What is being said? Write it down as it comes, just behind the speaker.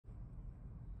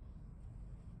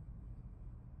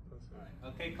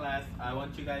Alright. Okay, class, I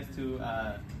want you guys to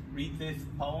read this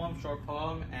poem, short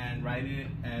poem, and write it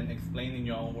and explain in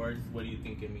your own words what do you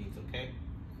think it means, okay?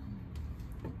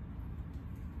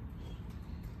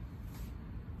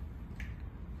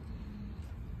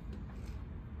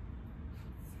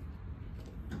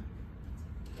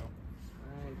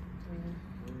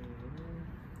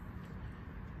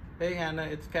 Hey Hannah,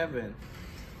 it's Kevin.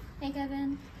 Hey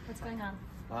Kevin, what's going on?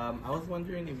 I was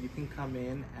wondering if you can come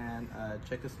in and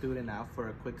check a student out for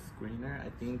a quick screener. I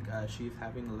think she's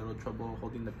having a little trouble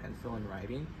holding the pencil and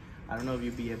writing. I don't know if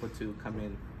you'd be able to come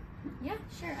in. Yeah,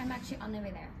 sure. I'm actually on the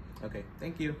way there. Okay,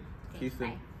 thank you. Okay, See you soon.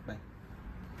 bye. Bye.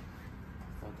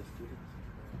 About the students.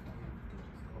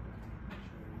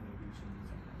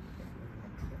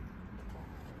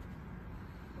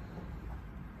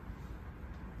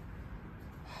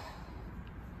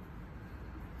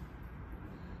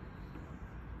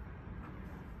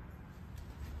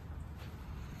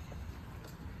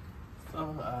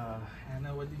 So,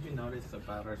 Hannah, what did you notice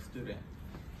about our student?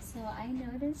 So I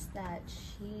noticed that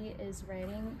she is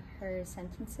writing her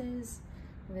sentences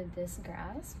with this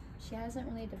grasp. She hasn't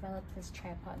really developed this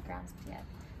tripod grasp yet.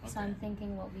 Okay. So I'm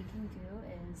thinking what we can do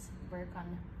is work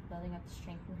on building up the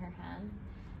strength in her hand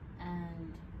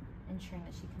and ensuring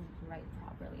that she can write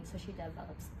properly so she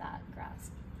develops that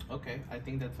grasp. Okay, I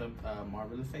think that's a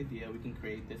marvelous idea. We can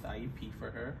create this IEP for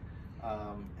her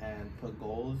and put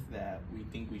goals that we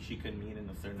think she could meet in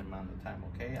a certain amount of time,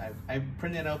 okay? I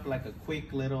printed up like a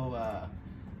quick little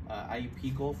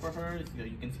IEP goal for her. So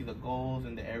you can see the goals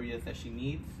and the areas that she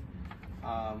needs.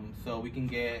 So we can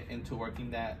get into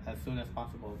working that as soon as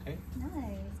possible, okay?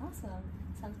 Nice, awesome.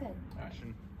 Sounds good. All right.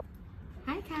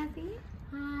 Hi, Kathy.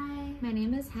 Hi. My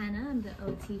name is Hannah. I'm the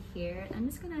OT here. I'm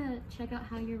just gonna check out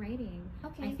how you're writing.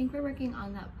 Okay. I think we're working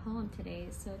on that poem today,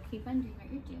 so keep on doing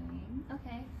what you're doing.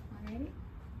 Okay. Alrighty?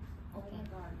 Okay.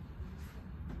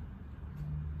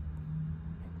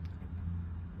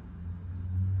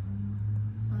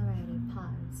 Alrighty,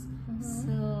 pause.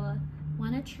 So,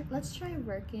 let's try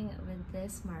working with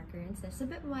this marker. It's just a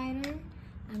bit wider,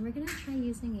 and we're gonna try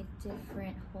using a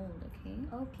different hold, okay?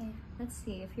 Okay. Let's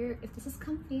see, if this is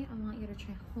comfy, I want you to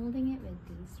try holding it with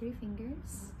these 3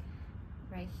 fingers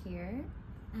right here.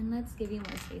 And let's give you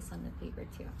more space on the paper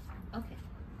too. Okay.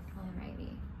 Alrighty,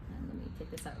 and let me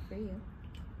take this out for you.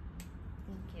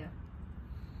 Thank you.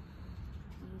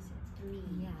 You said 3.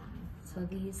 Yeah, so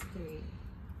these 3.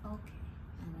 Okay.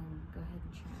 And then go ahead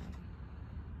and try.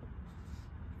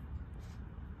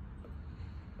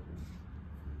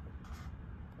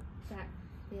 That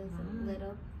feels Wow. a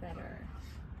little better.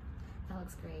 That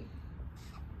looks great.